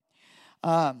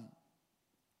Um,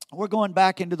 we're going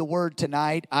back into the Word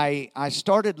tonight. I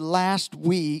started last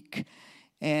week,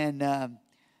 and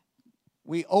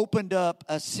we opened up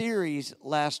a series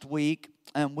last week,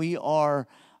 and we are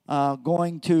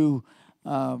going to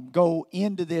go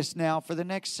into this now for the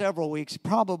next several weeks.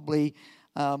 Probably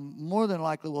more than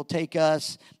likely will take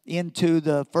us into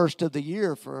the first of the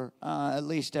year for at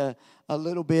least a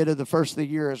little bit of the first of the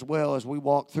year as well as we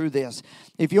walk through this.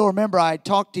 If you'll remember, I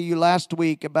talked to you last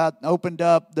week about, opened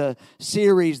up the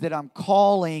series that I'm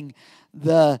calling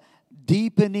the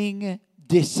Deepening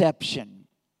Deception.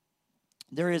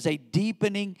 There is a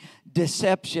deepening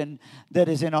deception that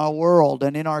is in our world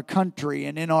and in our country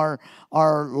and in our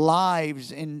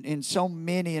lives in so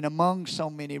many and among so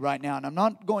many right now. And I'm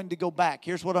not going to go back.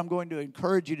 Here's what I'm going to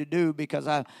encourage you to do, because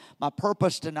my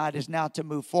purpose tonight is now to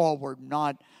move forward,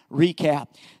 not recap.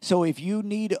 So if you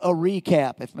need a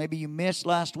recap, if maybe you missed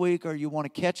last week or you want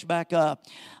to catch back up,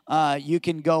 you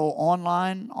can go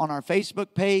online on our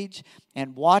Facebook page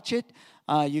and watch it.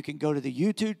 You can go to the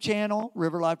YouTube channel,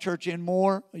 River Life Church and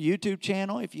More YouTube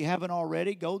channel. If you haven't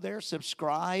already, go there,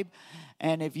 subscribe.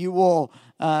 And if you will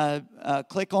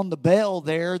click on the bell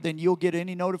there, then you'll get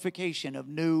any notification of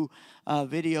new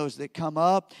videos that come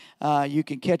up. You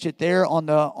can catch it there on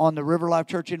the River Life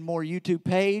Church and More YouTube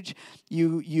page.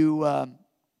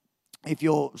 If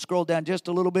you'll scroll down just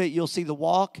a little bit, you'll see the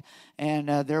walk, and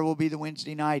there will be the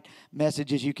Wednesday night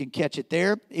messages. You can catch it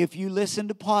there. If you listen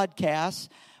to podcasts,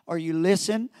 or you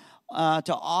listen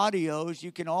to audios,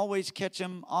 you can always catch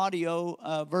them audio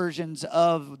versions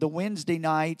of the Wednesday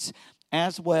nights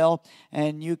as well,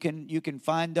 and you can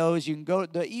find those. You can go.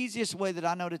 The easiest way that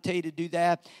I know to tell you to do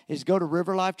that is go to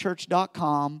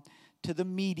riverlifechurch.com, to the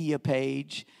media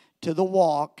page, to the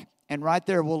walk, and right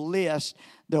there will list.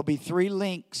 There'll be 3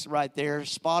 links right there: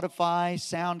 Spotify,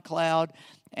 SoundCloud,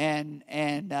 and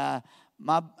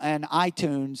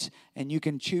iTunes, and you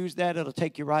can choose that. It'll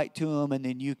take you right to them, and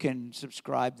then you can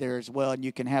subscribe there as well, and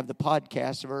you can have the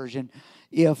podcast version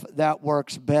if that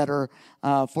works better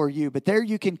for you. But there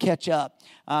you can catch up.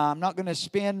 I'm not going to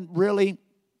spend really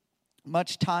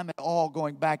much time at all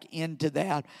going back into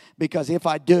that, because if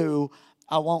I do,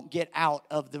 I won't get out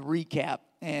of the recap,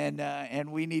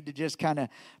 and we need to just kind of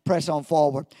press on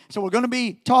forward. So we're going to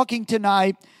be talking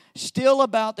tonight still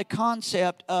about the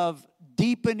concept of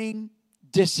deepening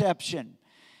deception.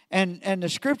 And the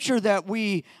scripture that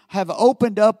we have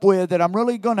opened up with, that I'm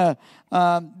really going to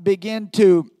begin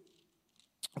to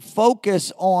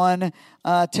focus on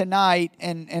tonight,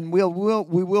 and we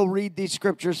will read these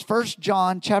scriptures. 1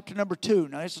 John chapter number 2.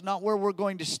 Now, this is not where we're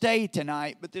going to stay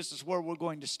tonight, but this is where we're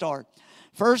going to start.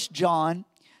 1 John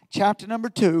chapter number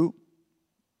 2,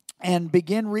 and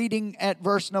begin reading at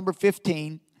verse number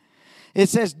 15. It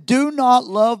says, "Do not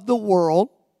love the world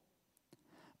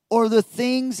or the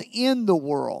things in the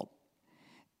world.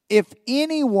 If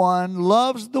anyone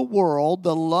loves the world,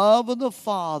 the love of the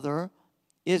Father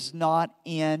is not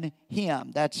in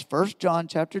him." That's 1 John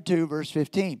chapter 2, verse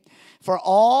 15. "For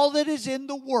all that is in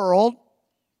the world,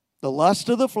 the lust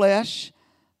of the flesh,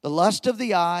 the lust of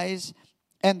the eyes,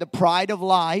 and the pride of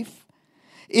life,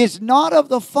 is not of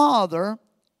the Father,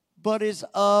 but is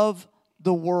of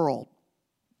the world.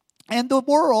 And the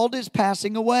world is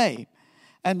passing away,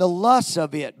 and the lusts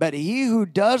of it. But he who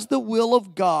does the will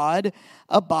of God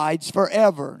abides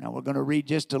forever." Now we're going to read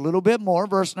just a little bit more.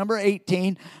 Verse number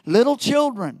 18. "Little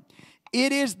children,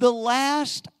 it is the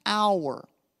last hour.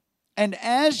 And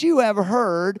as you have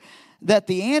heard that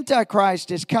the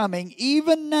Antichrist is coming,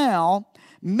 even now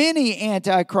many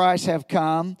Antichrists have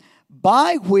come,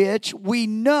 by which we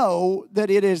know that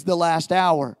it is the last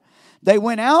hour. They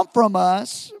went out from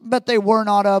us, but they were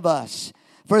not of us.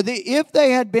 For if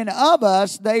they had been of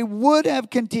us, they would have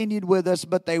continued with us,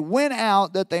 but they went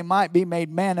out that they might be made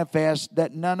manifest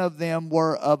that none of them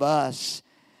were of us.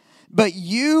 But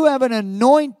you have an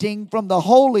anointing from the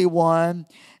Holy One,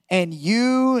 and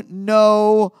you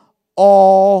know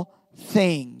all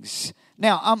things."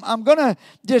 Now, I'm going to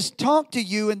just talk to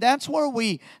you, and that's where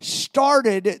we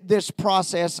started this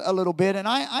process a little bit. And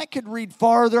I could read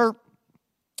farther,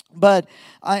 but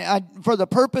I for the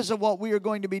purpose of what we are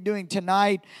going to be doing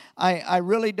tonight, I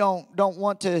really don't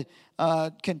want to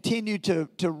continue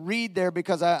to read there,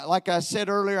 because like I said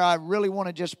earlier, I really want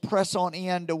to just press on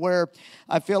in to where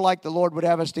I feel like the Lord would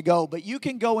have us to go. But you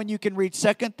can go and you can read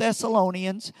 2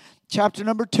 Thessalonians chapter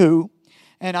number 2.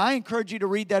 And I encourage you to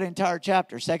read that entire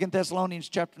chapter, 2 Thessalonians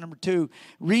chapter number 2.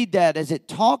 Read that as it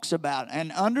talks about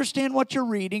and understand what you're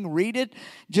reading. Read it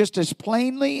just as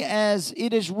plainly as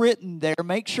it is written there.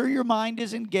 Make sure your mind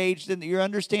is engaged and that you're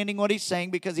understanding what he's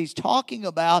saying, because he's talking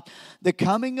about the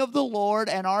coming of the Lord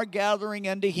and our gathering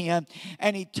unto him.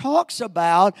 And he talks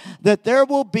about that there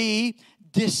will be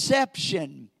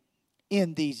deception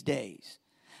in these days.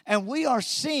 And we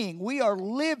are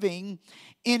living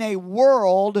in a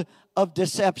world of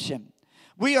deception.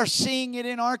 We are seeing it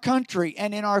in our country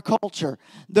and in our culture,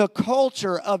 the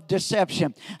culture of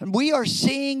deception. And we are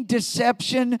seeing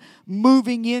deception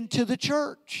moving into the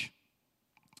church.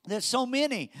 That so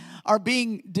many are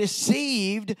being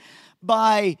deceived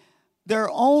by their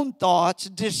own thoughts,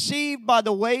 deceived by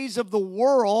the ways of the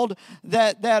world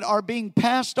that are being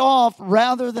passed off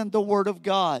rather than the Word of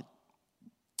God.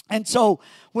 And so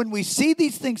when we see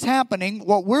these things happening,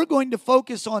 what we're going to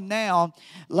focus on now,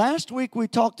 last week we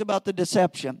talked about the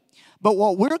deception. But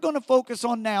what we're going to focus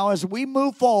on now as we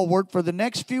move forward for the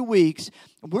next few weeks,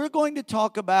 we're going to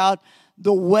talk about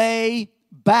the way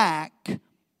back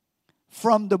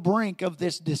from the brink of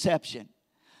this deception.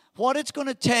 What it's going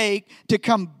to take to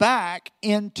come back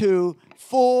into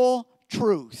full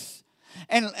truth.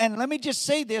 And let me just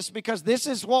say this, because this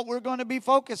is what we're going to be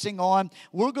focusing on.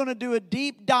 We're going to do a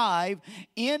deep dive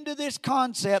into this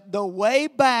concept. The way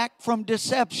back from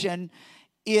deception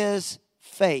is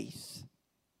faith.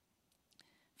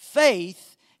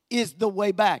 Faith is the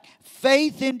way back.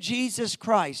 Faith in Jesus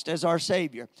Christ as our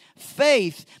Savior.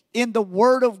 Faith in the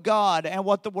Word of God and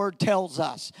what the Word tells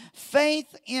us.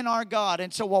 Faith in our God.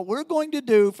 And so what we're going to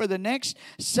do for the next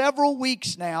several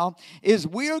weeks now is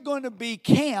we're going to be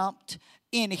camped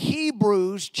in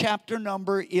Hebrews chapter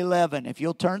number 11. If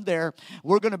you'll turn there,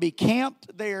 we're going to be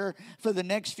camped there for the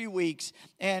next few weeks.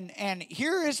 And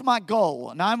here is my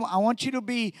goal. And I want you to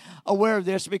be aware of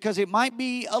this, because it might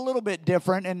be a little bit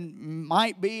different, and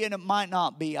might be and it might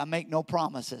not be. I make no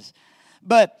promises.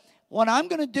 But what I'm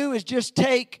going to do is just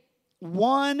take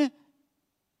one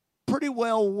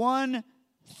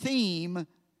theme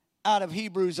out of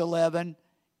Hebrews 11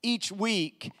 each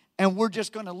week, and we're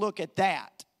just going to look at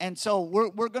that. And so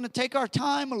we're going to take our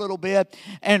time a little bit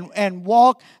and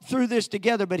walk through this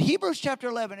together. But Hebrews chapter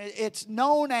 11, it's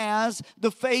known as the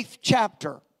faith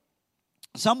chapter.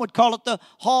 Some would call it the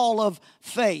Hall of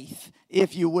Faith,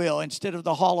 if you will, instead of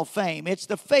the Hall of Fame. It's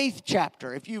the faith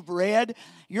chapter. If you've read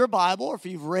your Bible, or if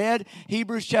you've read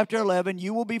Hebrews chapter 11,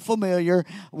 you will be familiar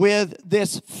with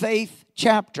this faith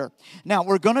chapter. Now,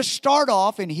 we're going to start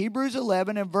off in Hebrews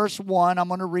 11 and verse 1. I'm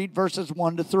going to read verses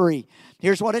 1 to 3.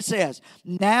 Here's what it says.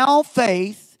 Now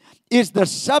faith is the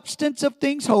substance of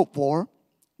things hoped for,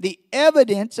 the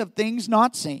evidence of things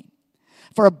not seen.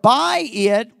 For by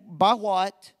it, by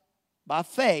what? By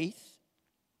faith.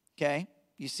 Okay,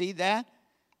 you see that?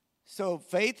 So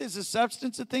faith is the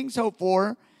substance of things hoped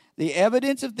for, the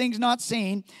evidence of things not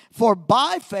seen. For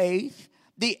by faith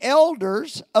the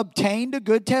elders obtained a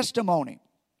good testimony.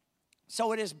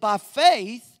 So it is by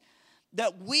faith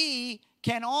that we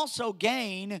can also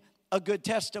gain a good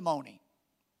testimony.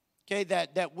 Okay,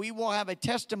 that we will have a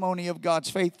testimony of God's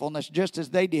faithfulness just as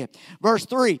they did. Verse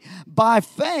 3, by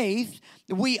faith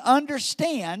we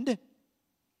understand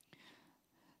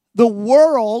the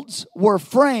worlds were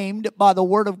framed by the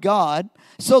word of God,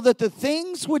 so that the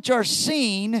things which are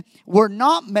seen were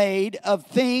not made of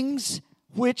things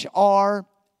which are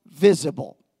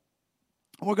visible.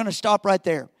 We're going to stop right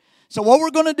there. So what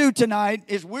we're going to do tonight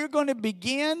is we're going to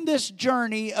begin this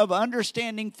journey of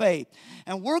understanding faith.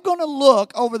 And we're going to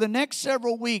look over the next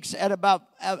several weeks at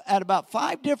about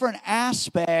 5 different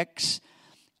aspects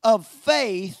of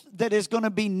faith that is going to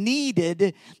be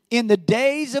needed in the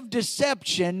days of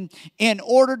deception in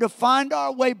order to find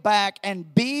our way back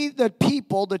and be the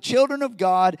people, the children of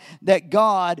God, that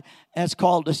God has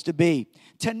called us to be.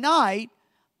 Tonight,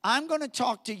 I'm going to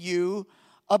talk to you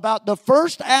about the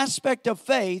first aspect of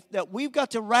faith that we've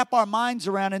got to wrap our minds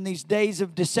around in these days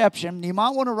of deception. You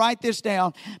might want to write this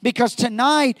down, because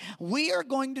tonight we are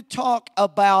going to talk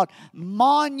about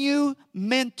monumental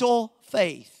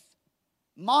faith.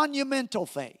 Monumental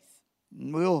faith.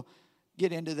 We'll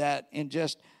get into that in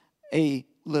just a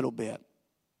little bit.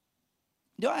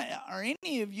 Are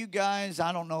any of you guys,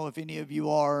 I don't know if any of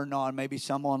you are or not, maybe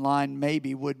some online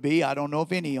maybe would be, I don't know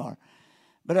if any are.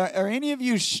 But are any of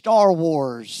you Star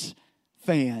Wars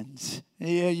fans?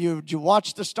 Yeah, you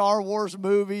watch the Star Wars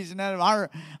movies, and that.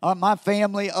 My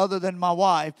family, other than my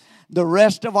wife, the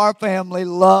rest of our family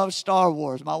loves Star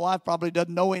Wars. My wife probably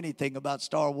doesn't know anything about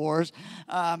Star Wars,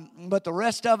 but the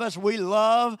rest of us, we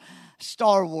love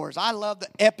Star Wars. I love the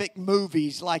epic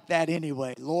movies like that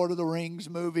anyway. Lord of the Rings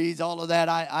movies, all of that.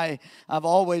 I've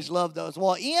always loved those.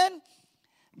 Well, in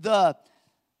the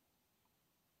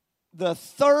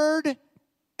third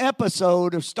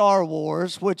episode of Star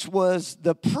Wars, which was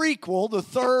the prequel, the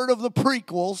third of the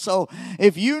prequel. So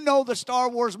if you know the Star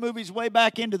Wars movies way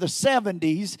back into the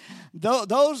 70s,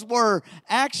 those were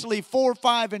actually 4,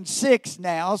 5, and 6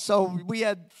 now. So we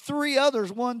had 3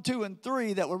 others, 1, 2, and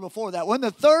 3 that were before that. When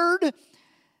the third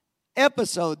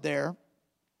episode there,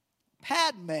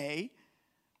 Padme,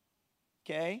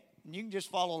 okay, and you can just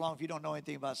follow along if you don't know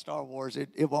anything about Star Wars.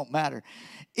 It won't matter.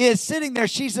 Is sitting there.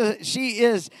 She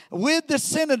is with the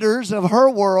senators of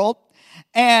her world,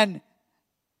 and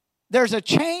there's a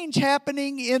change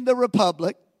happening in the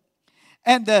Republic.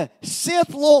 And the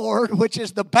Sith Lord, which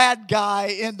is the bad guy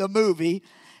in the movie,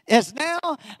 is now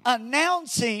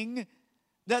announcing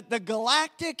that the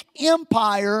Galactic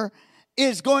Empire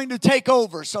is going to take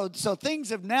over. So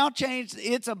things have now changed.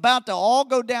 It's about to all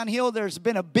go downhill. There's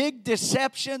been a big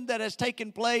deception that has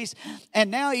taken place. And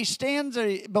now he stands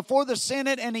before the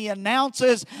Senate and he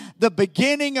announces the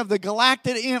beginning of the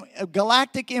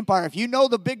Galactic Empire. If you know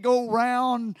the big old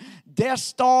round Death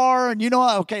Star, and you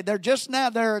know, okay,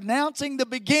 they're announcing the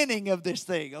beginning of this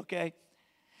thing, okay?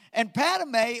 And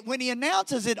Padme, when he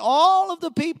announces it, all of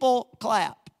the people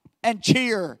clap and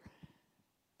cheer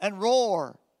and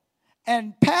roar.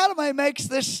 And Padme makes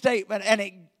this statement, and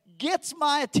it gets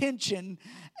my attention,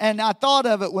 and I thought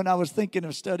of it when I was thinking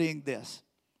of studying this.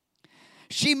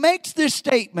 She makes this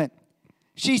statement.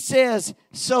 She says,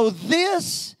 "So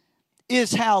this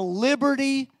is how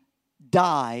liberty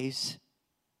dies,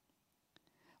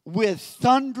 with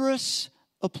thunderous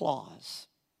applause."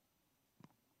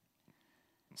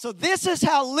 So this is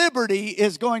how liberty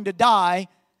is going to die,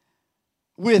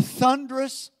 with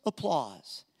thunderous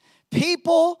applause.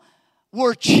 People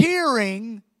were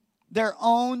cheering their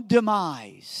own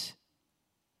demise.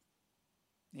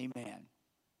 Amen.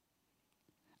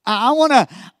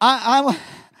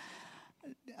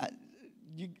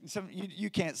 You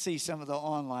can't see some of the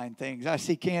online things. I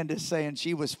see Candace saying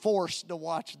she was forced to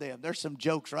watch them. There's some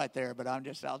jokes right there, but I'll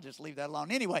just leave that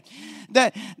alone. Anyway,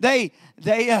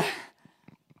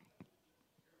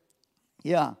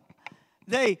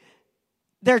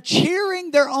 they're cheering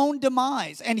their own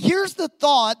demise. And here's the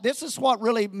thought. This is what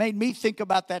really made me think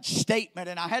about that statement.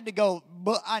 And I had to go,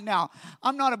 now,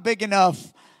 I'm not a big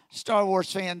enough Star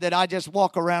Wars fan that I just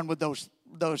walk around with those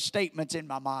statements in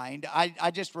my mind.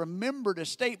 I just remembered a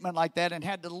statement like that and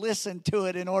had to listen to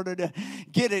it in order to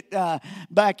get it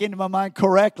back into my mind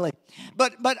correctly.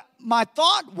 But my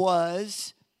thought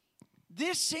was,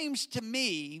 this seems to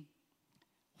me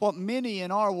what many in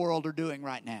our world are doing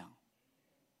right now.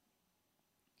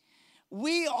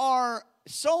 We are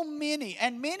so many,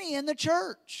 and many in the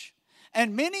church,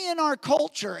 and many in our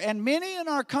culture, and many in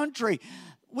our country,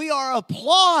 we are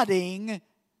applauding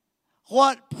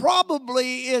what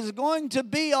probably is going to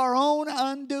be our own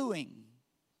undoing.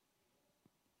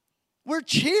 We're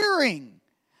cheering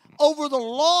over the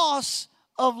loss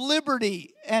of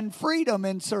liberty and freedom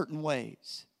in certain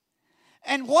ways.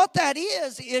 And what that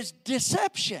is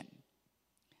deception.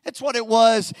 That's what it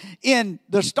was in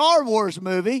the Star Wars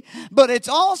movie, but it's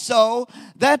also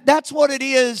that's what it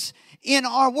is in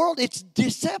our world. It's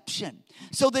deception.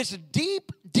 So this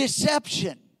deep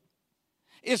deception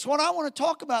is what I want to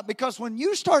talk about, because when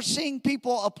you start seeing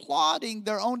people applauding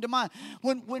their own demise,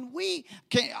 when we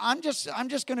can, I'm just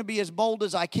going to be as bold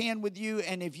as I can with you.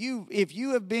 And if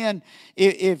you have been,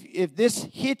 if this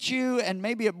hits you and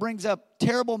maybe it brings up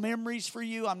terrible memories for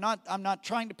you, I'm not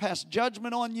trying to pass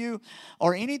judgment on you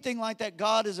or anything like that.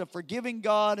 God is a forgiving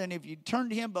God, and if you turn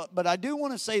to Him, but I do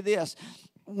want to say this: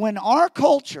 when our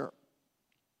culture,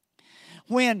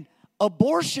 when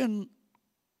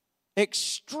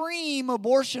extreme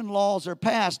abortion laws are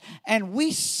passed, and we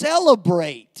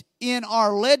celebrate in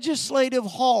our legislative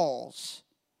halls,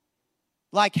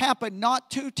 like happened not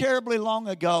too terribly long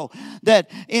ago, that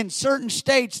in certain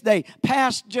states they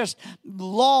passed just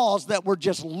laws that were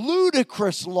just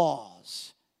ludicrous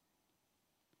laws,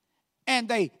 and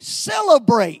they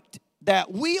celebrate that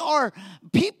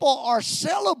people are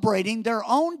celebrating their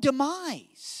own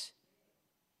demise.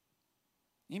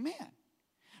 Amen.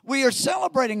 We are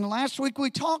celebrating. Last week we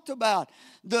talked about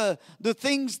the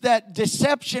things that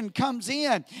deception comes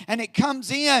in. And it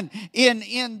comes in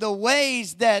the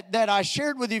ways that I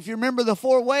shared with you. If you remember the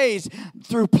 4 ways: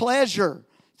 through pleasure,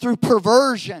 through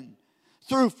perversion,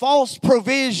 through false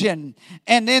provision,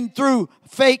 and then through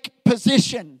fake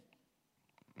position.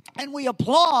 And we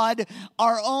applaud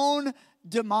our own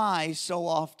demise so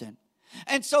often.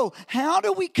 And so how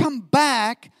do we come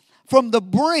back from the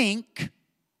brink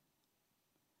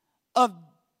of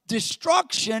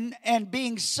destruction and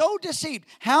being so deceived.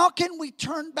 How can we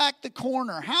turn back the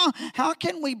corner? How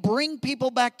can we bring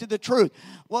people back to the truth?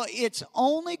 Well, it's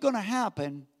only going to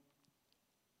happen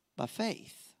by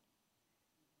faith.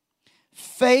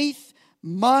 Faith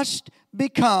must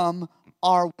become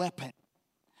our weapon,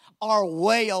 our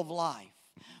way of life.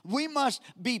 We must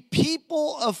be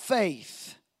people of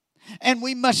faith. And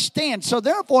we must stand. So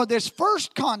therefore, this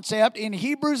first concept in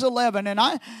Hebrews 11, and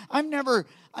I never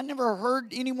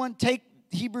heard anyone take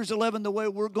Hebrews 11 the way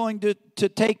we're going to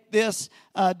take this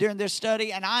during this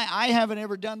study. And I haven't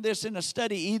ever done this in a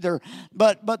study either.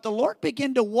 But the Lord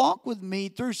began to walk with me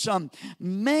through some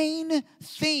main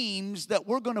themes that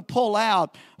we're going to pull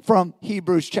out from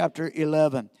Hebrews chapter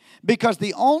 11. Because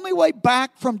the only way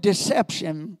back from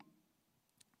deception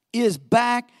is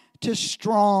back to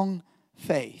strong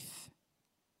faith.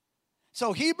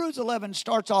 So Hebrews 11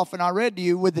 starts off, and I read to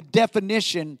you, with the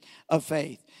definition of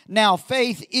faith. Now,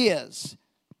 faith is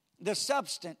the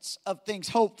substance of things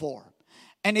hoped for,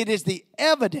 and it is the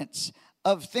evidence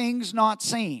of things not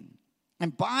seen.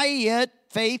 And by it,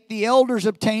 faith, the elders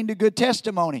obtained a good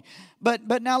testimony.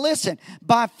 But now listen,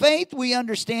 by faith we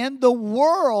understand the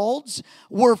worlds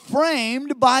were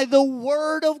framed by the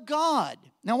word of God.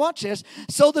 Now watch this.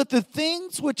 So that the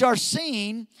things which are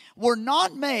seen were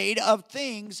not made of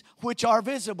things which are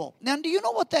visible. Now, do you know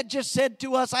what that just said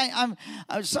to us?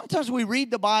 Sometimes we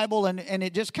read the Bible and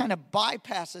it just kind of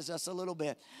bypasses us a little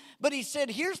bit. But he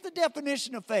said, here's the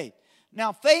definition of faith.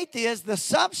 Now, faith is the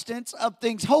substance of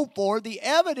things hoped for, the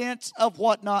evidence of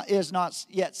what is not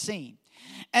yet seen.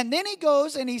 And then he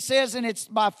goes and he says, and it's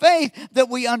by faith that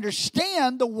we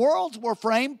understand the worlds were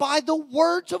framed by the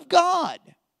words of God.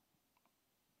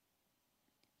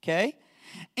 Okay?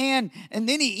 And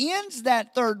then he ends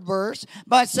that third verse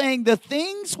by saying the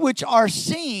things which are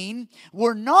seen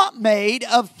were not made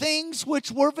of things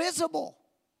which were visible.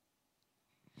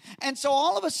 And so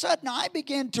all of a sudden I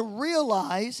began to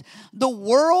realize the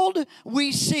world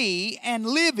we see and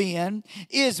live in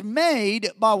is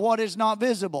made by what is not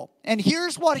visible. And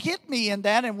here's what hit me in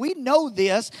that, and we know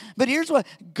this, but here's what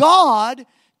God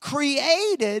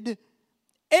created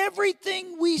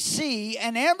everything we see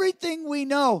and everything we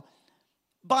know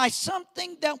by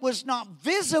something that was not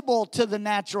visible to the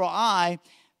natural eye,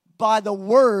 by the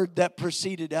word that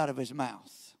proceeded out of his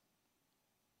mouth.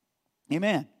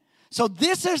 Amen. So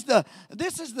this is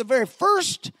the very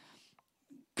first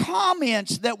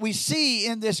comments that we see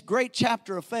in this great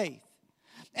chapter of faith.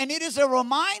 And it is a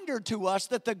reminder to us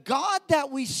that the God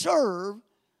that we serve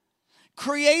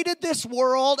created this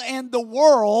world and the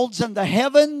worlds and the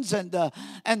heavens and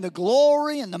the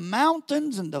glory and the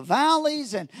mountains and the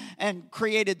valleys and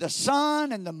created the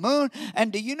sun and the moon.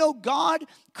 And do you know God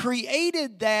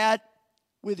created that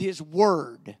with his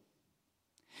word?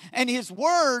 And his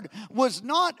word was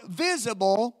not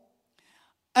visible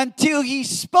until he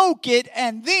spoke it,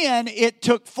 and then it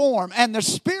took form. And the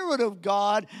Spirit of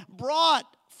God brought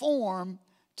form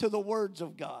to the words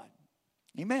of God.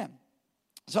 Amen.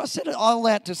 So I said all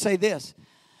that to say this.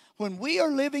 When we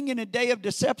are living in a day of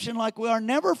deception like we are,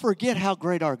 never forget how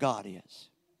great our God is.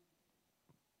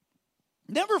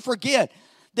 Never forget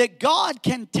that God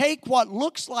can take what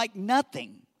looks like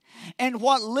nothing and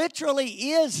what literally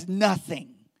is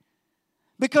nothing.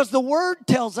 Because the Word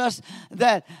tells us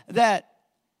that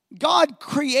God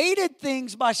created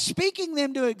things by speaking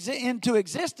them into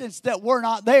existence that were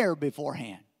not there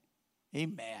beforehand.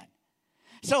 Amen.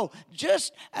 So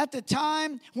just at the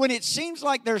time when it seems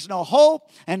like there's no hope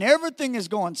and everything is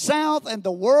going south and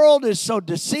the world is so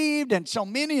deceived and so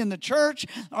many in the church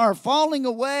are falling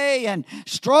away and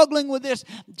struggling with this,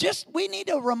 we need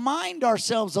to remind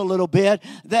ourselves a little bit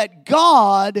that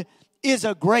God is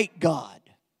a great God.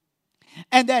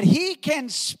 And that he can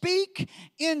speak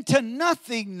into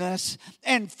nothingness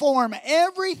and form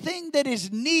everything that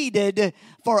is needed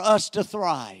for us to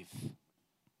thrive.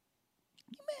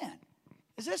 Amen.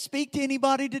 Does that speak to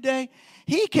anybody today?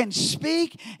 He can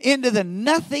speak into the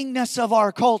nothingness of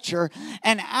our culture,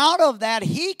 and out of that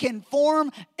he can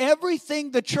form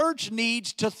everything the church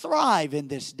needs to thrive in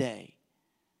this day.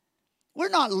 We're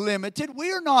not limited.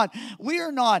 We are not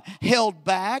held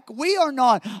back. We are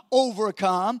not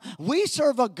overcome. We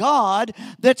serve a God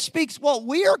that speaks. What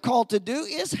we are called to do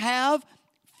is have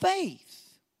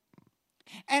faith.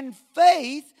 And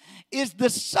faith is the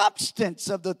substance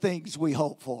of the things we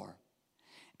hope for.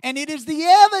 And it is the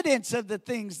evidence of the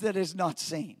things that is not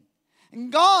seen.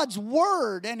 And God's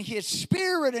Word and His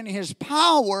Spirit and His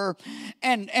power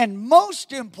and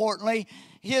most importantly,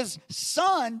 His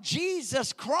Son,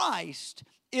 Jesus Christ,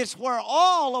 is where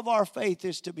all of our faith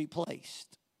is to be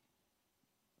placed.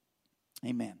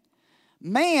 Amen.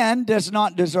 Man does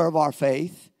not deserve our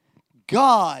faith.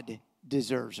 God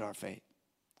deserves our faith.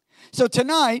 So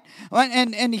tonight,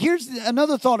 and here's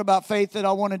another thought about faith that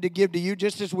I wanted to give to you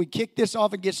just as we kick this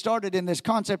off and get started in this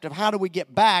concept of how do we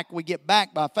get back? We get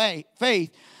back by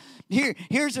faith.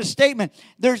 Here's a statement.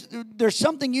 There's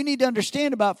something you need to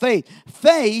understand about faith.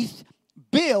 Faith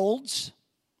builds,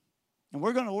 and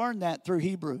we're going to learn that through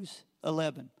Hebrews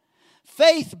 11.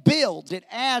 Faith builds. It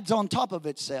adds on top of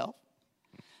itself.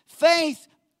 Faith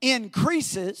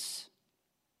increases.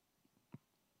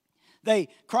 They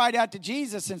cried out to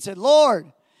Jesus and said,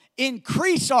 Lord,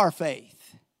 increase our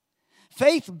faith.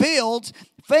 Faith builds,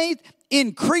 faith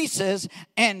increases,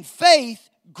 and faith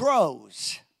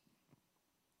grows.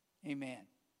 Amen.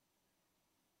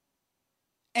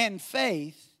 And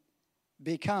faith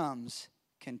becomes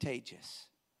contagious.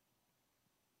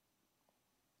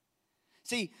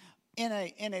 See, in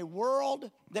a world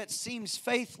that seems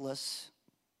faithless,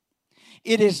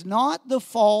 it is not the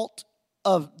fault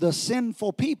of the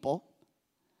sinful people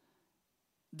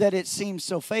that it seems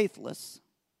so faithless.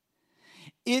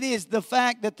 It is the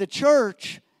fact that the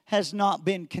church has not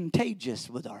been contagious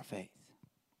with our faith.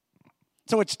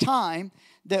 So it's time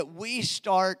that we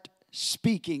start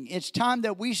speaking. It's time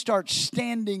that we start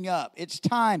standing up. It's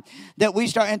time that we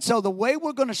start. And so the way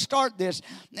we're going to start this,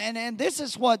 and this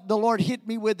is what the Lord hit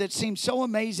me with that seemed so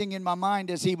amazing in my mind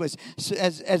as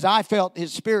I felt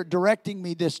His Spirit directing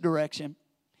me this direction.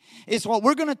 It's what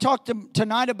we're going to talk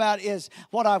tonight about is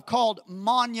what I've called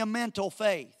monumental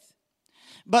faith.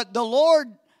 But the Lord,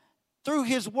 through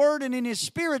His Word and in His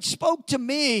Spirit, spoke to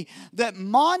me that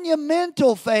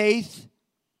monumental faith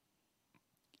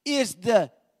is the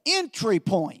entry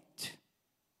point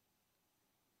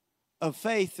of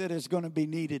faith that is going to be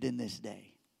needed in this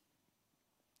day.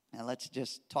 Now let's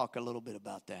just talk a little bit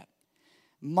about that.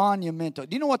 Monumental.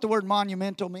 Do you know what the word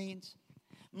monumental means?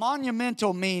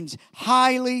 Monumental means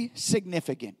highly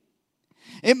significant.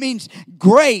 It means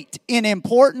great in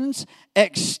importance,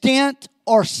 extent,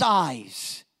 or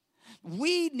size.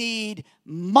 We need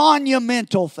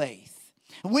monumental faith.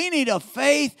 We need a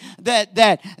faith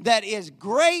that is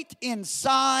great in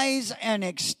size and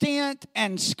extent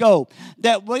and scope.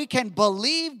 That we can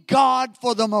believe God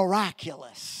for the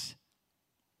miraculous.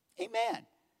 Amen.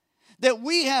 That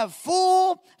we have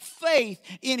full faith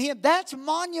in Him. That's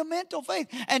monumental faith.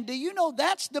 And do you know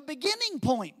that's the beginning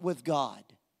point with God?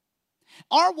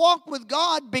 Our walk with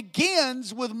God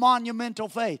begins with monumental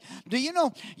faith. Do you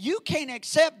know you can't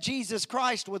accept Jesus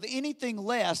Christ with anything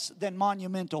less than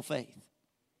monumental faith?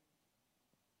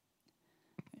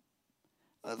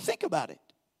 Think about it.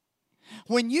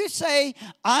 When you say,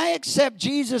 I accept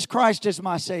Jesus Christ as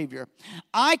my Savior,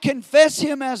 I confess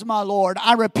Him as my Lord,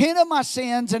 I repent of my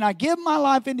sins, and I give my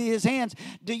life into His hands.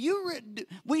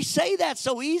 We say that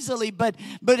so easily, but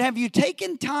have you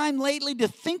taken time lately to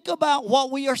think about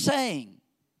what we are saying?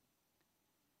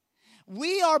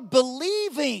 We are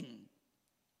believing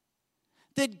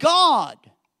that God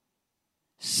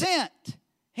sent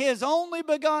His only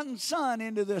begotten Son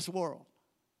into this world.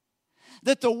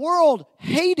 That the world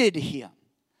hated Him.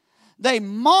 They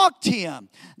mocked Him.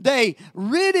 They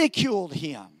ridiculed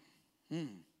Him.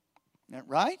 Isn't that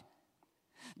right?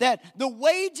 That the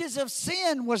wages of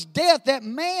sin was death. That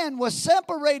man was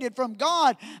separated from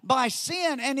God by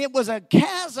sin. And it was a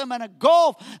chasm and a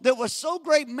gulf that was so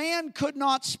great man could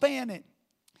not span it.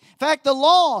 In fact, the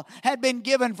law had been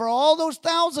given for all those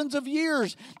thousands of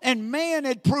years. And man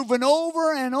had proven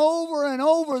over and over and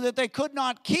over that they could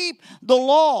not keep the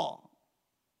law.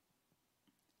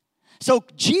 So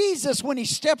Jesus, when He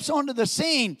steps onto the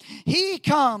scene, He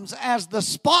comes as the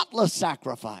spotless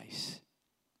sacrifice.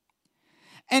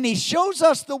 And He shows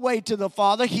us the way to the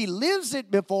Father. He lives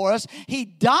it before us. He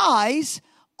dies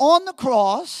on the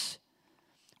cross,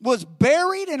 was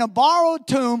buried in a borrowed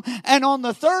tomb, and on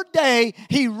the third day,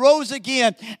 He rose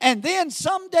again. And then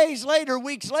some days later,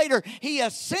 weeks later, He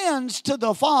ascends to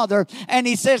the Father, and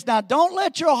He says, now don't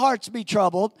let your hearts be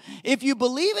troubled. If you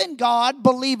believe in God,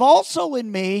 believe also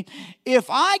in me. If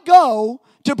I go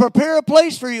to prepare a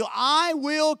place for you, I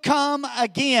will come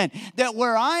again. That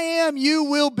where I am, you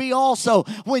will be also.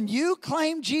 When you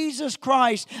claim Jesus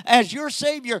Christ as your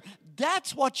Savior,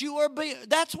 that's what you're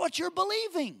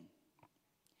believing.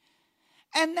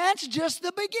 And that's just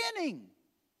the beginning.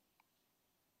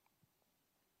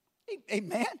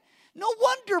 Amen. No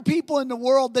wonder people in the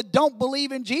world that don't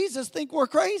believe in Jesus think we're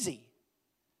crazy.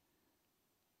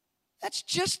 That's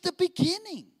just the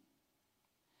beginning.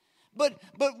 But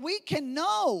we can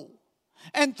know.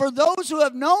 And for those who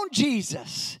have known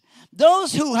Jesus,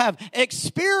 those who have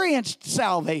experienced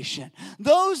salvation,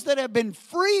 those that have been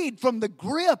freed from the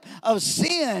grip of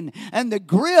sin and the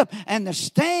grip and the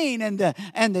stain and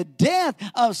the death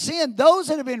of sin, those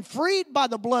that have been freed by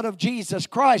the blood of Jesus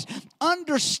Christ,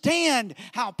 understand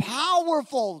how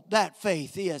powerful that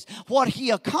faith is. What He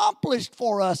accomplished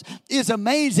for us is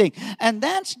amazing. And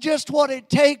that's just what it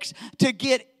takes to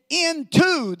get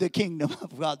into the kingdom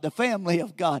of God, the family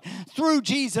of God, through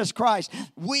Jesus Christ.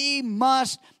 We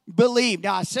must believe.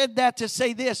 Now, I said that to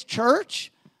say this,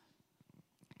 church.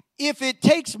 If it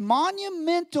takes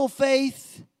monumental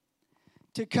faith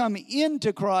to come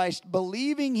into Christ,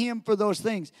 believing Him for those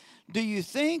things, do you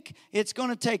think it's going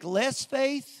to take less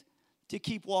faith to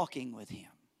keep walking with Him?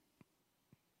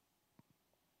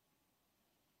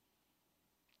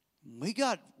 We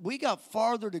got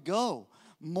farther to go.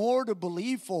 More to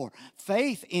believe for.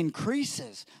 Faith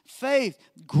increases. Faith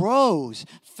grows.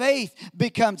 Faith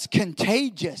becomes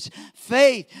contagious.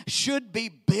 Faith should be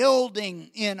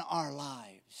building in our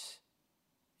lives.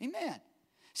 Amen.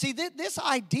 See, this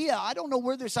idea, I don't know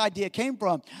where this idea came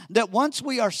from, that once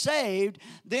we are saved,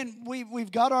 then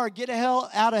we've got our get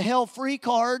out of hell free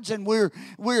cards, and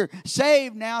we're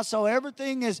saved now, so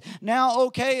everything is now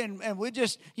okay, and we're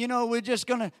just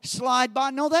going to slide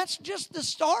by. No, that's just the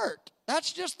start.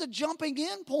 That's just the jumping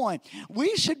in point.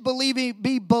 We should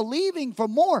be believing for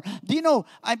more. Do you know,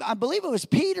 I believe it was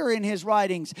Peter in his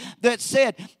writings that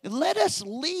said, let us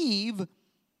leave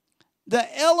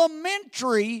the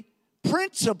elementary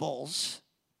principles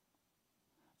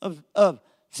of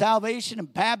salvation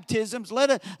and baptisms.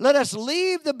 Let us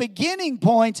leave the beginning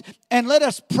points and let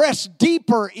us press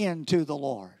deeper into the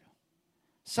Lord.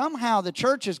 Somehow the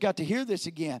church has got to hear this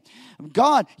again.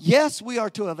 God, yes, we are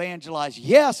to evangelize.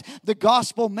 Yes, the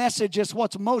gospel message is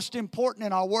what's most important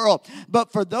in our world.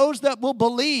 But for those that will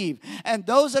believe and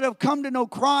those that have come to know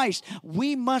Christ,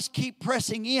 we must keep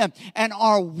pressing in. And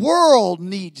our world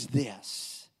needs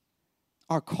this.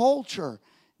 Our culture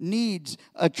needs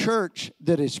a church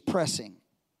that is pressing.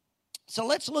 So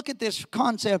let's look at this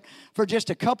concept for just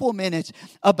a couple of minutes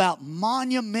about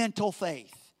monumental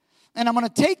faith. And I'm going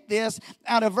to take this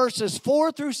out of verses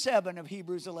 4 through 7 of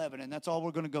Hebrews 11. And that's all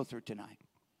we're going to go through tonight.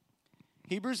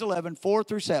 Hebrews 11, 4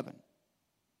 through 7.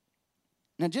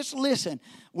 Now just listen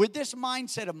with this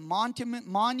mindset of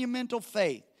monumental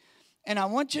faith. And I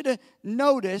want you to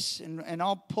notice, and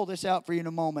I'll pull this out for you in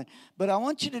a moment, but I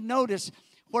want you to notice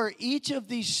where each of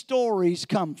these stories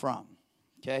come from.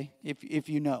 Okay, if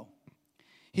you know.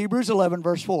 Hebrews 11,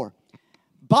 verse 4.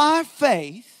 By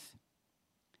faith,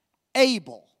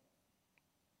 Abel.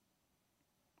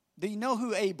 Do you know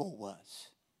who Abel was?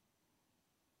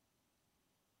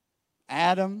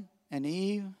 Adam and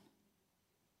Eve.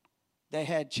 They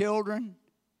had children,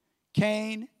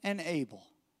 Cain and Abel,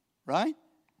 right?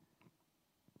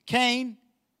 Cain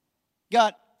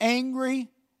got angry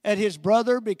at his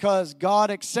brother because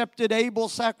God accepted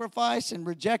Abel's sacrifice and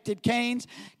rejected Cain's.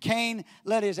 Cain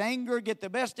let his anger get the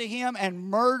best of him and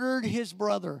murdered his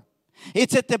brother.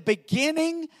 It's at the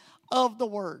beginning of the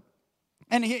word.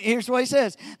 And here's what he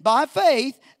says. By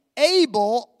faith,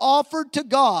 Abel offered to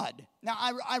God. Now,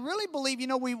 I really believe,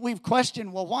 we've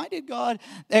questioned, well, why did God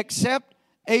accept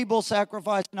Abel's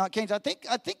sacrifice, not Cain's? I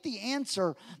think the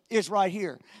answer is right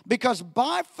here. Because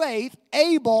by faith,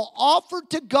 Abel offered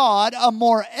to God a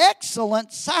more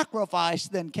excellent sacrifice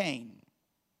than Cain,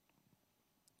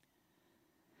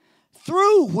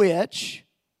 through which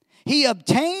he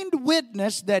obtained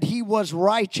witness that he was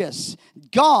righteous,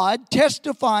 God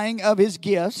testifying of his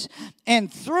gifts,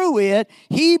 and through it,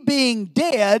 he being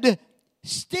dead,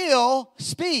 still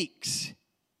speaks.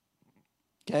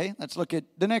 Okay, let's look at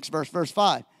the next verse, verse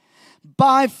 5.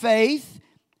 By faith,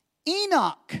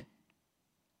 Enoch.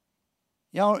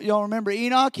 Y'all remember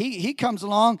Enoch? He comes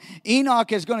along.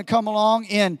 Enoch is going to come along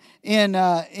in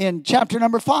chapter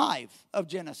number 5 of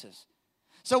Genesis.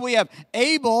 So we have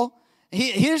Abel.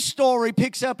 His story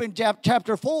picks up in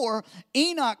chapter 4.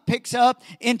 Enoch picks up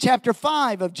in chapter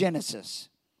 5 of Genesis.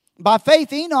 By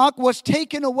faith, Enoch was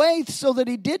taken away so that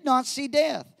he did not see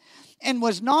death, and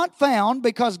was not found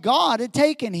because God had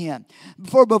taken him.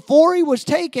 For before he was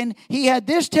taken, he had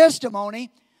this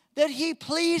testimony that he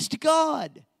pleased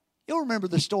God. You'll remember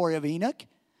the story of Enoch.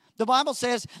 The Bible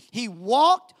says he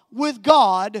walked with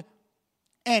God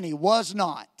and he was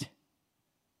not.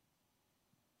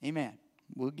 Amen.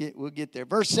 We'll get there.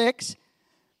 Verse 6.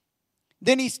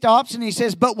 Then he stops and he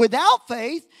says, but without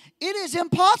faith, it is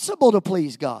impossible to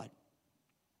please God.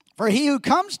 For he who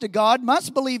comes to God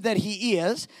must believe that he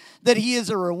is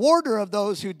a rewarder of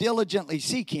those who diligently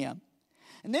seek him.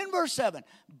 And then verse 7.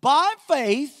 By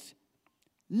faith,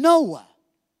 Noah.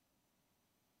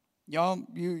 Y'all,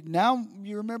 now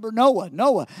you remember Noah.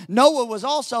 Noah was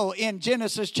also in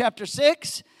Genesis chapter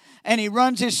 6. And he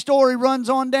his story runs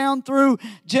on down through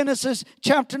Genesis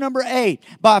chapter number 8.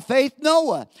 By faith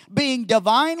Noah, being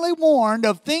divinely warned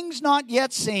of things not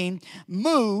yet seen,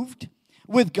 moved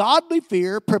with godly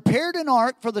fear, prepared an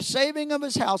ark for the saving of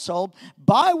his household,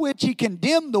 by which he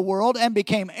condemned the world and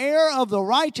became heir of the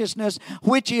righteousness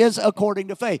which is according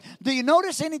to faith. Do you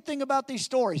notice anything about these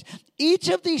stories? Each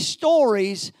of these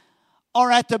stories are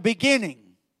at the beginning.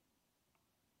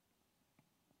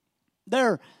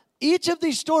 Each of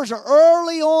these stories are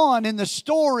early on in the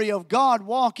story of God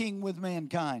walking with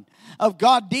mankind, of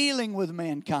God dealing with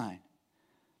mankind.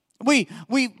 We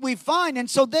find, and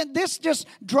so then this just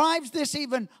drives this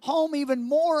even home even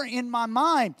more in my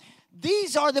mind.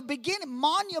 These are the beginning.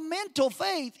 Monumental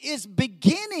faith is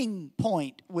beginning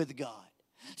point with God.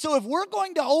 So if we're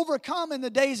going to overcome in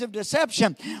the days of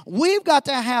deception, we've got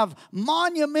to have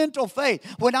monumental faith.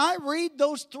 When I read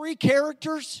those three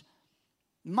characters,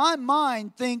 my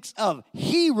mind thinks of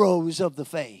heroes of the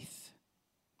faith.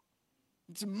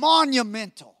 It's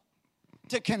monumental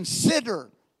to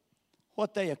consider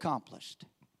what they accomplished.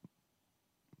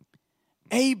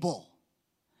 Abel,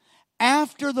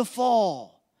 after the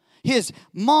fall, his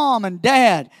mom and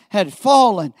dad had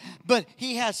fallen, but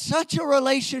he has such a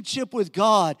relationship with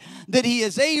God that he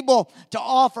is able to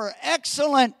offer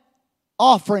excellent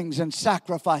offerings and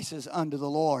sacrifices unto the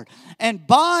Lord. And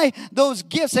by those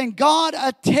gifts, and God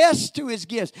attests to his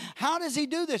gifts. How does he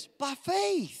do this? By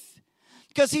faith.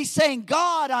 Because he's saying,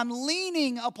 God, I'm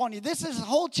leaning upon you. This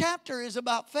whole chapter is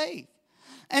about faith.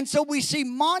 And so we see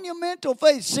monumental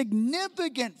faith,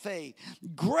 significant faith,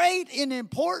 great in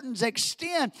importance,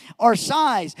 extent, or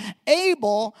size.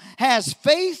 Abel has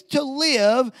faith to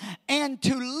live and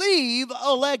to leave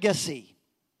a legacy.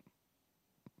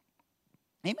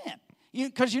 Amen.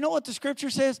 Because you know what the Scripture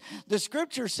says? The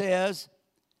Scripture says,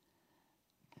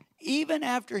 even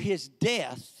after his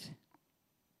death,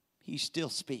 he still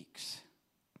speaks.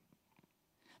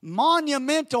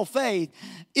 Monumental faith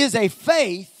is a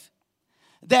faith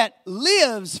that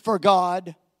lives for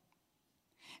God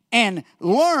and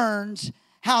learns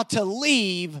how to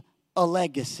leave a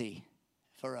legacy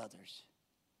for others.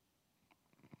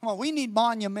 Come on, we need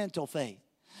monumental faith.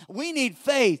 We need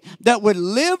faith that would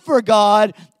live for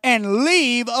God and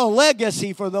leave a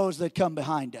legacy for those that come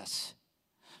behind us.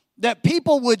 That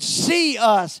people would see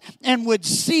us and would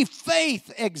see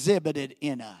faith exhibited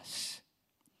in us.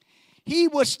 He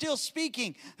was still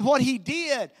speaking. What he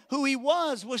did, who he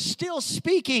was still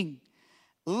speaking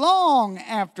long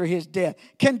after his death,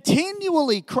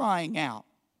 continually crying out.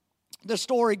 The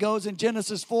story goes in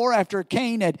Genesis 4, after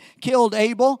Cain had killed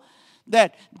Abel,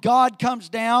 that God comes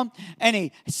down and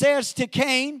he says to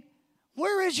Cain,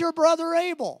 "Where is your brother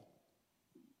Abel?"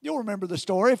 You'll remember the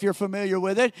story if you're familiar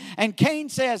with it. And Cain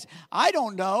says, "I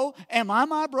don't know. Am I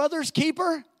my brother's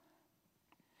keeper?"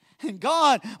 And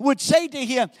God would say to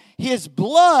him, "His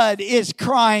blood is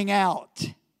crying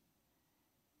out.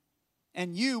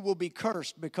 And you will be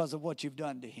cursed because of what you've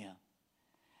done to him."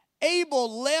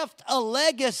 Abel left a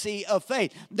legacy of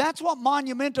faith. That's what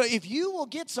monumental, if you will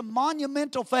get some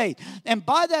monumental faith, and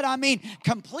by that I mean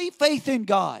complete faith in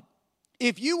God.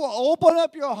 If you will open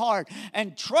up your heart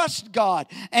and trust God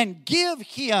and give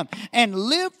Him and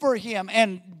live for Him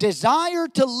and desire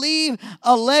to leave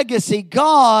a legacy,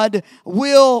 God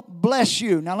will bless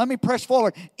you. Now let me press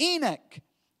forward. Enoch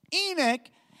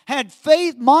had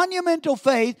faith, monumental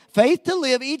faith, faith to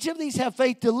live. Each of these have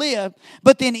faith to live.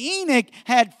 But then Enoch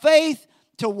had faith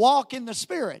to walk in the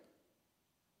Spirit.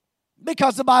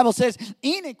 Because the Bible says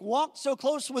Enoch walked so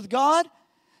close with God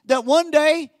that one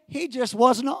day he just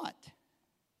was not.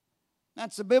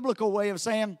 That's the biblical way of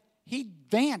saying he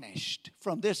vanished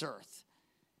from this earth.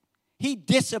 He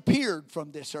disappeared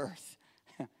from this earth.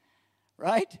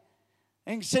 Right?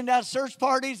 They can send out search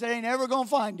parties, they ain't ever going to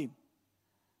find him.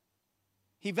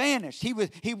 He vanished.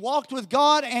 He walked with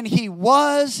God and he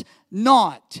was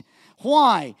not.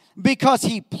 Why? Because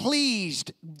he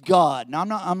pleased God. Now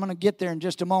I'm going to get there in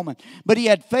just a moment. But he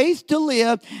had faith to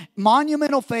live.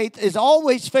 Monumental faith is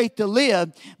always faith to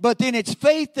live, but then it's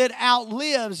faith that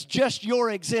outlives just your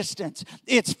existence.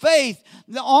 It's faith.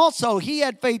 Also, he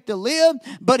had faith to live,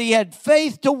 but he had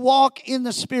faith to walk in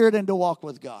the Spirit and to walk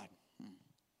with God.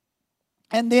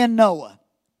 And then Noah.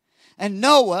 And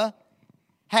Noah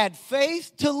had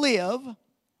faith to live,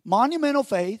 monumental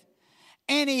faith,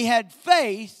 and he had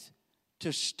faith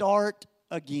to start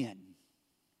again.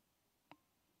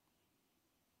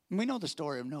 And we know the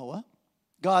story of Noah.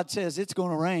 God says it's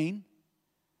going to rain.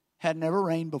 Had never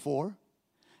rained before.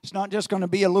 It's not just going to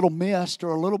be a little mist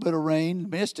or a little bit of rain.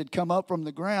 Mist had come up from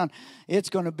the ground. It's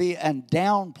going to be a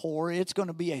downpour. It's going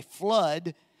to be a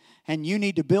flood, and you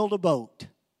need to build a boat.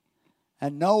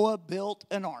 And Noah built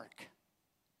an ark.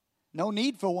 No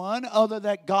need for one other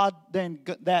than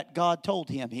God told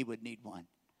him he would need one.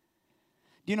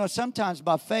 You know, sometimes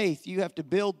by faith you have to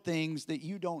build things that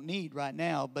you don't need right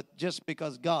now, but just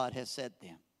because God has said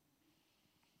them.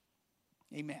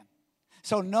 Amen.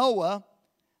 So Noah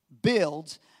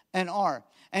builds an ark.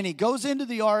 And he goes into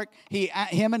the ark.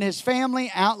 Him and his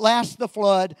family outlast the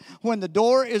flood. When the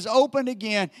door is opened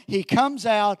again, he comes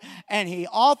out and he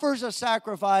offers a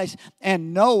sacrifice.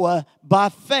 And Noah, by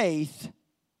faith,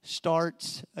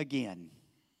 starts again.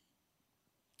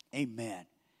 Amen.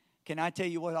 Can I tell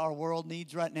you what our world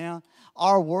needs right now?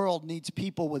 Our world needs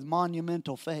people with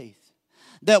monumental faith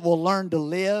that will learn to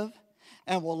live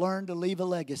and will learn to leave a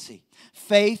legacy.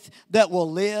 Faith that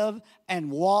will live and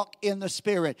walk in the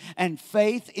Spirit. And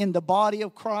faith in the body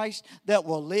of Christ that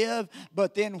will live,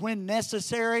 but then when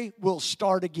necessary, will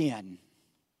start again.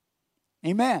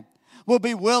 Amen. We'll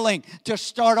be willing to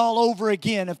start all over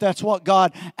again if that's what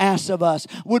God asks of us.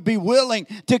 Would be willing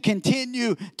to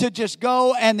continue to just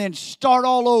go and then start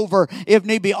all over if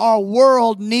need be. Our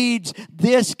world needs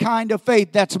this kind of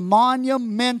faith. That's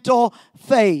monumental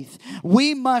faith.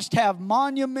 We must have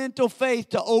monumental faith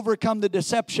to overcome the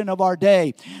deception of our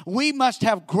day. We must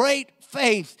have great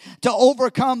faith to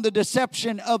overcome the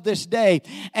deception of this day.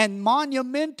 And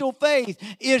monumental faith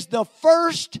is the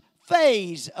first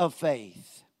phase of faith.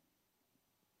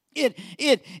 It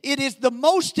is the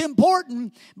most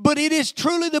important, but it is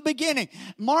truly the beginning.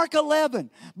 Mark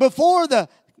 11, before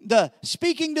the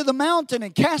speaking to the mountain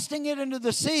and casting it into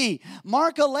the sea,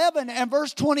 Mark 11 and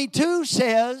verse 22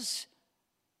 says,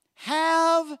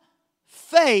 have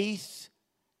faith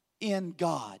in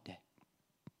God.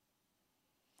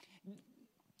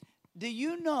 Do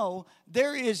you know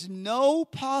there is no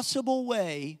possible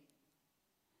way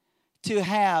to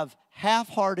have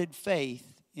half-hearted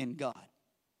faith in God?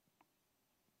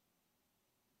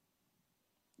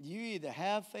 You either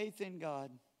have faith in God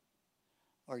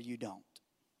or you don't.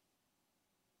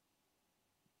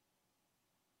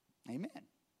 Amen.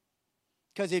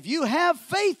 Because if you have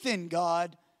faith in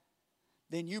God,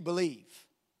 then you believe.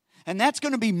 And that's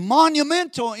going to be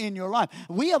monumental in your life.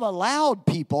 We have allowed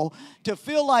people to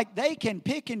feel like they can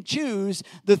pick and choose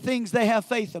the things they have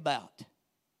faith about.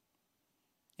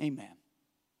 Amen.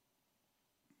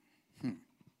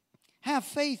 Have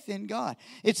faith in God.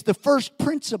 It's the first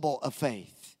principle of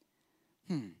faith.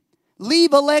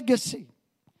 Leave a legacy.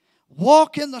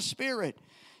 Walk in the Spirit.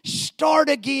 Start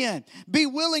again. Be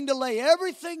willing to lay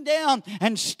everything down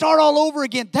and start all over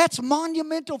again. That's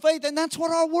monumental faith, and that's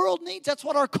what our world needs. That's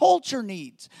what our culture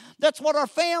needs. That's what our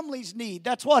families need.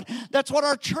 That's what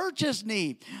our churches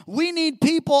need. We need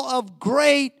people of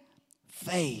great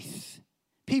faith.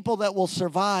 People that will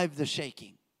survive the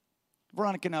shaking.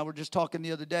 Veronica and I were just talking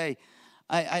the other day.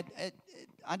 I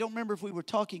don't remember if we were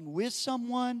talking with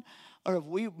someone or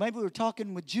if maybe we were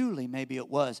talking with Julie, maybe it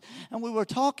was. And we were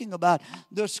talking about,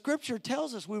 the Scripture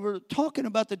tells us, we were talking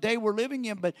about the day we're living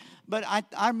in, but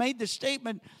I made the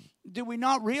statement, do we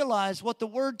not realize what the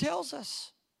Word tells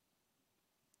us?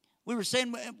 We were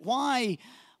saying, why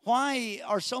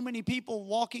are so many people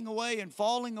walking away and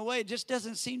falling away? It just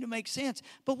doesn't seem to make sense.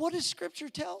 But what does Scripture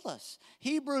tell us?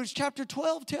 Hebrews chapter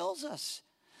 12 tells us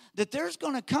that there's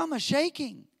going to come a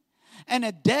shaking. And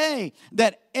a day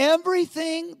that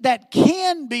everything that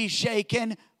can be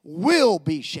shaken will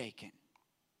be shaken.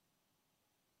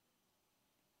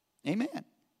 Amen.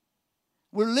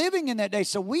 We're living in that day.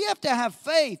 So we have to have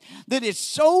faith that is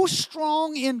so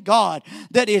strong in God,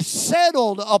 that is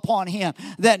settled upon Him,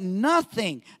 that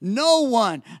nothing, no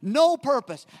one, no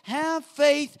purpose. Have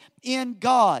faith in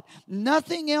God.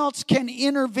 Nothing else can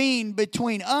intervene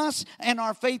between us and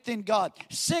our faith in God.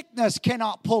 Sickness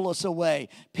cannot pull us away.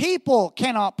 People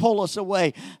cannot pull us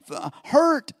away.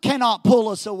 Hurt cannot pull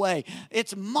us away.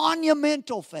 It's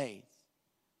monumental faith.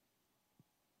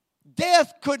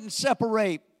 Death couldn't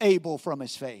separate Abel from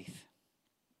his faith.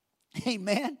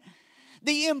 Amen.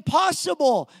 The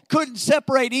impossible couldn't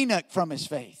separate Enoch from his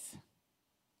faith.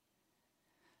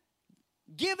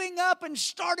 Giving up and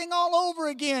starting all over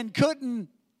again couldn't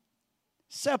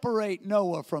separate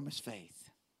Noah from his faith.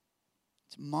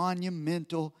 It's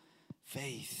monumental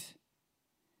faith.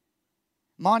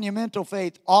 Monumental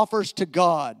faith offers to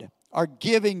God, or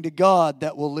giving to God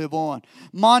that will live on.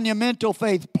 Monumental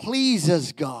faith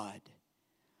pleases God.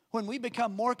 When we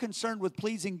become more concerned with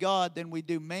pleasing God than we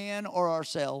do man or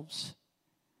ourselves,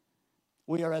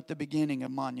 we are at the beginning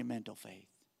of monumental faith.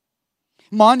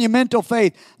 Monumental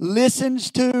faith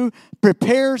listens to,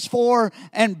 prepares for,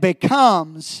 and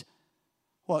becomes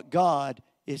what God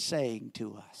is saying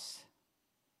to us.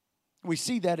 We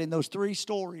see that in those three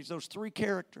stories, those three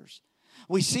characters.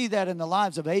 We see that in the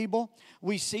lives of Abel.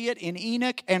 We see it in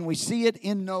Enoch, and we see it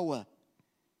in Noah.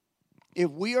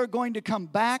 If we are going to come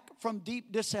back from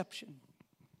deep deception,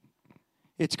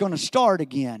 it's going to start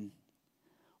again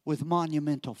with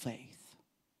monumental faith.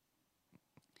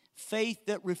 Faith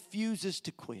that refuses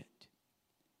to quit.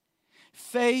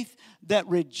 Faith that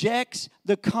rejects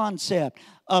the concept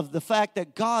of the fact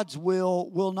that God's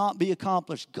will not be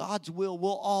accomplished. God's will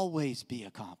always be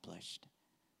accomplished.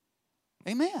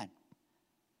 Amen.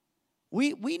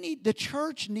 The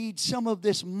church needs some of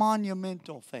this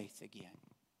monumental faith again.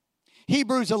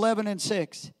 Hebrews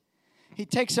 11:6. He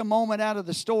takes a moment out of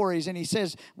the stories and he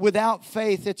says, without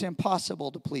faith it's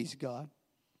impossible to please God.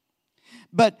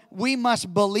 But we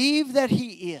must believe that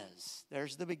He is.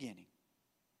 There's the beginning.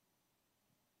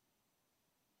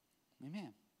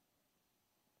 Amen.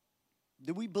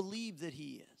 Do we believe that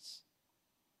He is?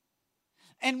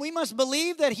 And we must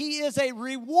believe that He is a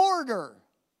rewarder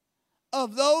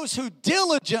of those who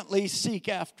diligently seek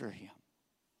after Him.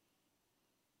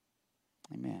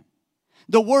 Amen.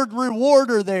 The word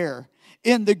rewarder there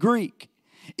in the Greek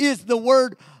is the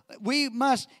word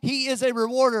He is a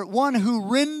rewarder, one who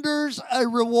renders a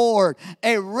reward,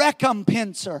 a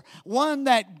recompenser, one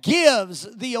that gives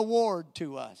the reward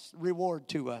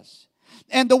to us.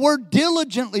 And the word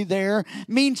diligently there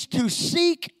means to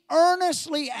seek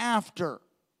earnestly after,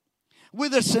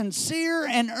 with a sincere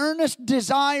and earnest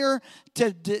desire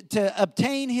to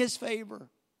obtain His favor.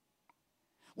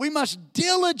 We must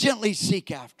diligently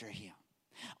seek after Him.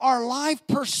 Our life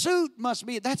pursuit must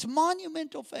be, that's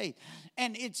monumental faith.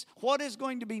 And it's what is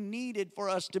going to be needed for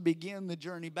us to begin the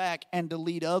journey back and to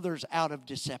lead others out of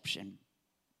deception.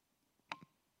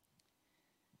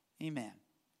 Amen.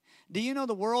 Do you know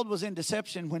the world was in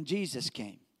deception when Jesus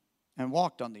came and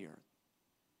walked on the earth?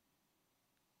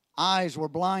 Eyes were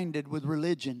blinded with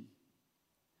religion.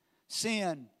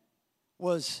 Sin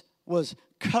was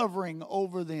covering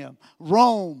over them.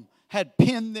 Rome had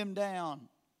pinned them down.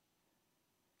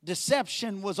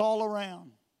 Deception was all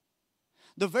around.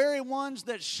 The very ones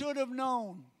that should have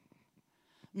known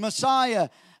Messiah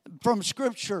from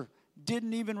Scripture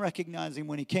didn't even recognize Him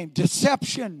when He came.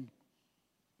 Deception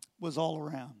was all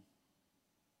around.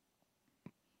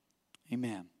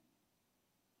 Amen.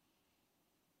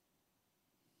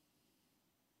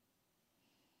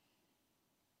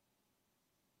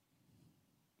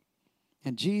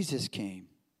 And Jesus came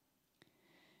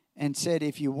and said,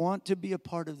 if you want to be a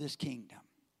part of this kingdom,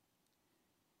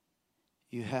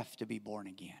 you have to be born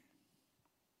again.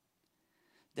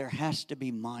 There has to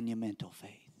be monumental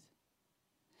faith.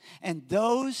 And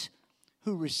those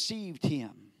who received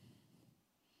Him.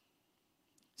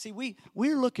 See,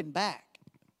 we're looking back.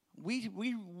 We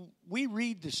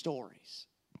read the stories.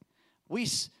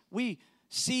 We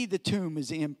see the tomb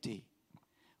is empty.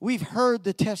 We've heard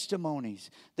the testimonies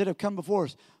that have come before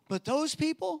us. But those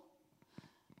people,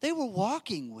 they were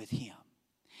walking with Him.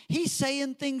 He's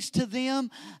saying things to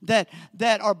them that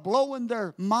are blowing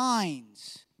their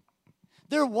minds.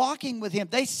 They're walking with Him.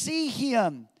 They see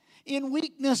Him in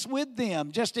weakness with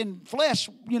them, just in flesh,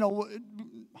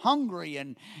 hungry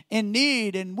and in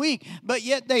need and weak. But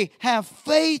yet they have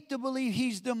faith to believe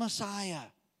He's the Messiah.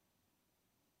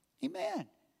 Amen.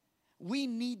 We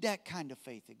need that kind of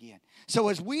faith again. So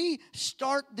as we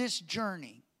start this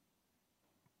journey,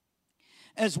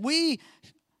 as we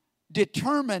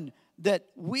determine that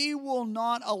we will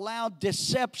not allow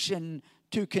deception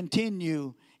to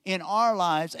continue in our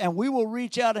lives, and we will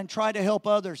reach out and try to help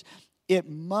others, it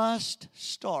must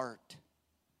start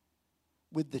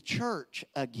with the church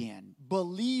again.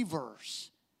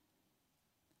 Believers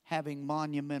having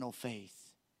monumental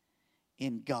faith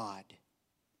in God,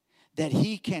 that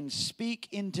He can speak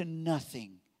into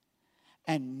nothing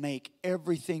and make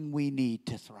everything we need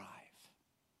to thrive.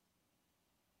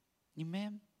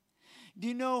 Amen? Do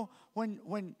you know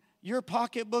when your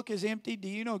pocketbook is empty, do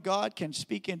you know God can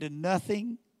speak into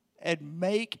nothing and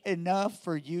make enough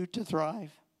for you to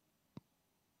thrive?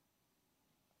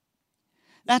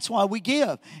 That's why we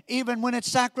give, even when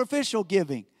it's sacrificial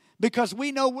giving, because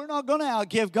we know we're not going to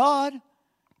outgive God.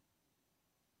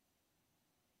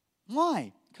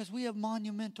 Why? Because we have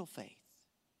monumental faith.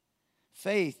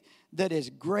 Faith that is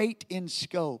great in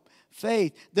scope.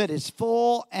 Faith that is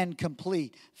full and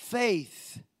complete.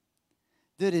 Faith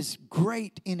that is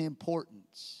great in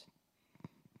importance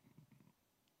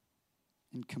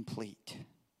and complete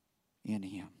in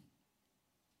Him.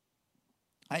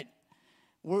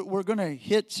 We're going to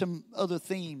hit some other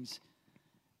themes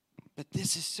But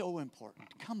this is so important.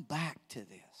 Come back to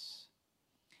this.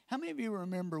 How many of you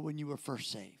remember when you were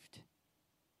first saved?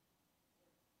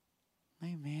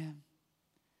 Amen.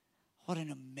 What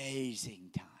an amazing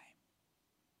time.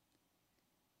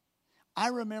 I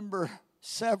remember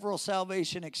several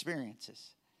salvation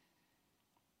experiences.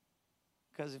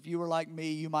 Because if you were like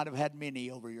me, you might have had many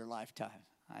over your lifetime.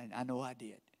 I know I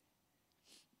did.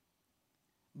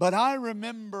 But I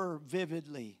remember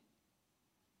vividly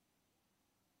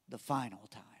the final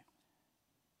time.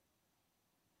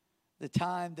 The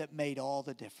time that made all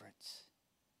the difference.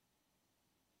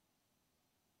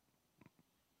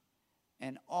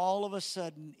 And all of a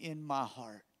sudden in my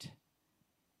heart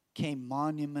came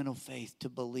monumental faith to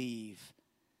believe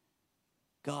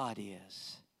God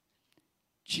is,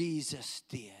 Jesus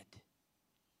did,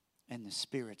 and the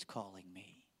Spirit's calling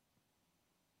me.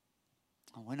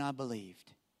 And when I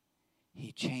believed,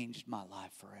 He changed my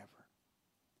life forever.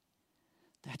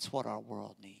 That's what our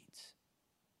world needs.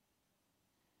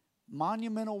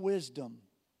 Monumental wisdom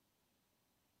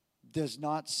does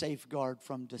not safeguard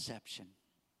from deception.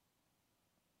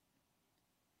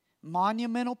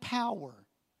 Monumental power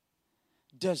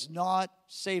does not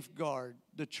safeguard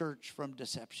the church from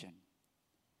deception.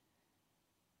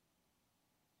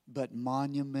 But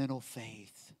monumental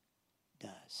faith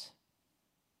does.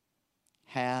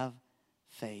 Have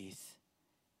faith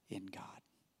in God.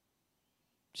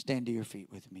 Stand to your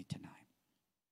feet with me tonight.